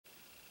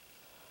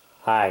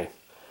Hi.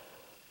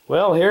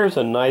 Well, here's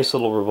a nice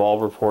little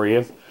revolver for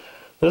you.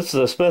 This is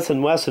a Smith &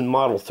 Wesson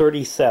Model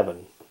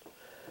 37,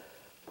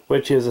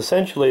 which is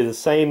essentially the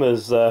same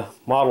as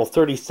Model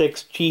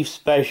 36 Chief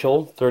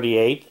Special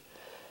 38,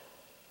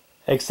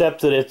 except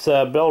that it's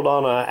built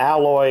on an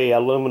alloy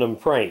aluminum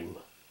frame.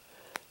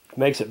 It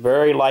makes it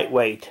very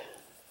lightweight.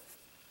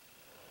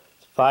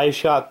 It's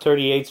 5-shot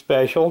 38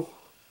 Special.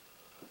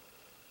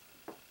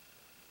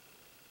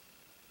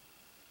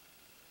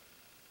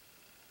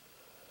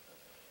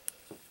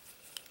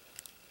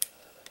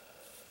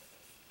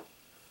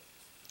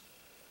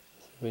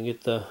 We can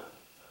get the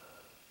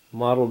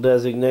model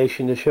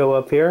designation to show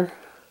up here.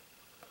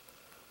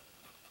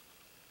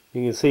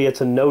 You can see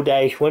it's a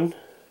no-dash one.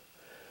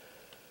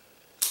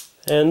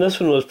 And this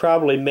one was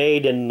probably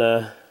made in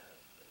the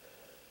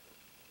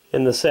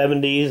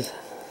 70s.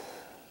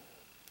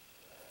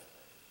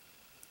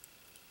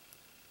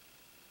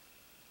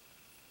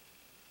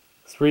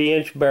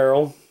 Three-inch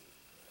barrel.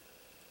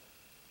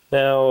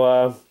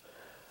 Now,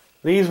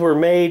 these were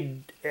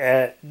made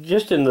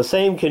just in the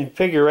same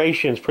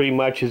configurations pretty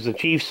much as the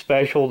Chief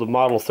Special, the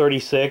Model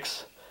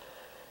 36.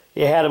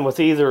 You had them with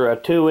either a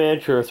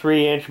 2-inch or a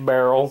 3-inch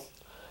barrel,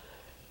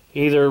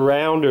 either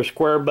round or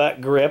square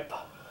butt grip.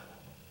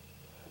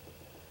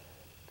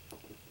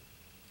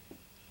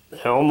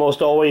 I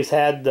almost always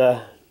had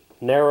the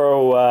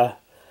narrow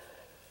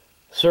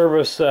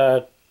service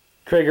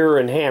trigger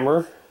and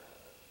hammer.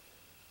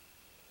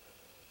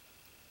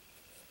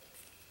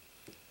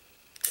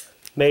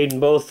 Made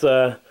in both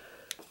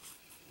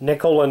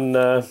nickel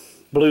and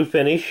blue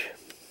finish.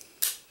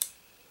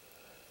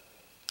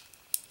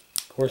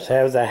 Of course,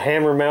 has a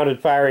hammer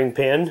mounted firing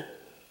pin,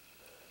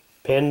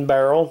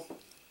 barrel.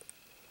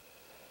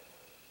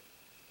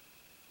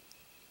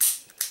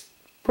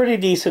 Pretty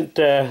decent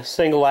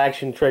single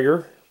action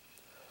trigger.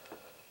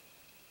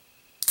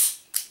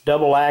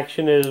 Double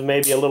action is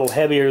maybe a little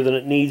heavier than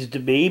it needs to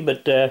be,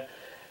 but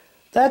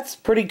that's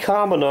pretty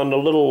common on the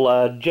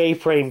little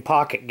J-frame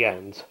pocket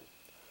guns.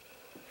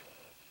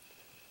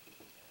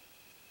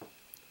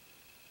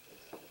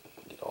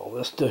 All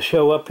this to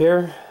show up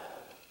here.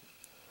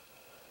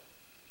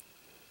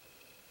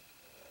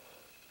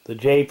 The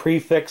J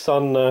prefix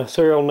on the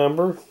serial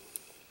number.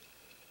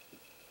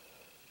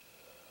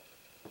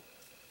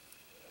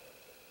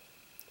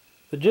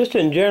 But just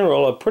in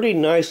general, a pretty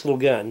nice little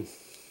gun.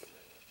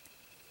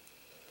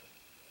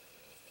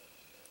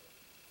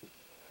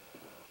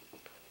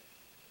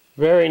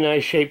 Very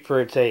nice shape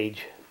for its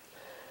age.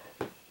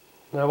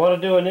 Now I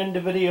want to do an end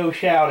of video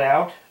shout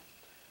out.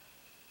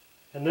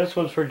 And this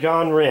one's for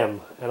John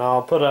Rehm, and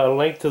I'll put a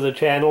link to the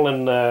channel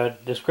in the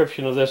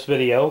description of this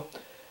video.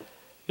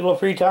 Get a little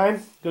free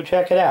time, go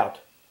check it out.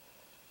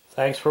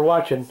 Thanks for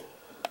watching.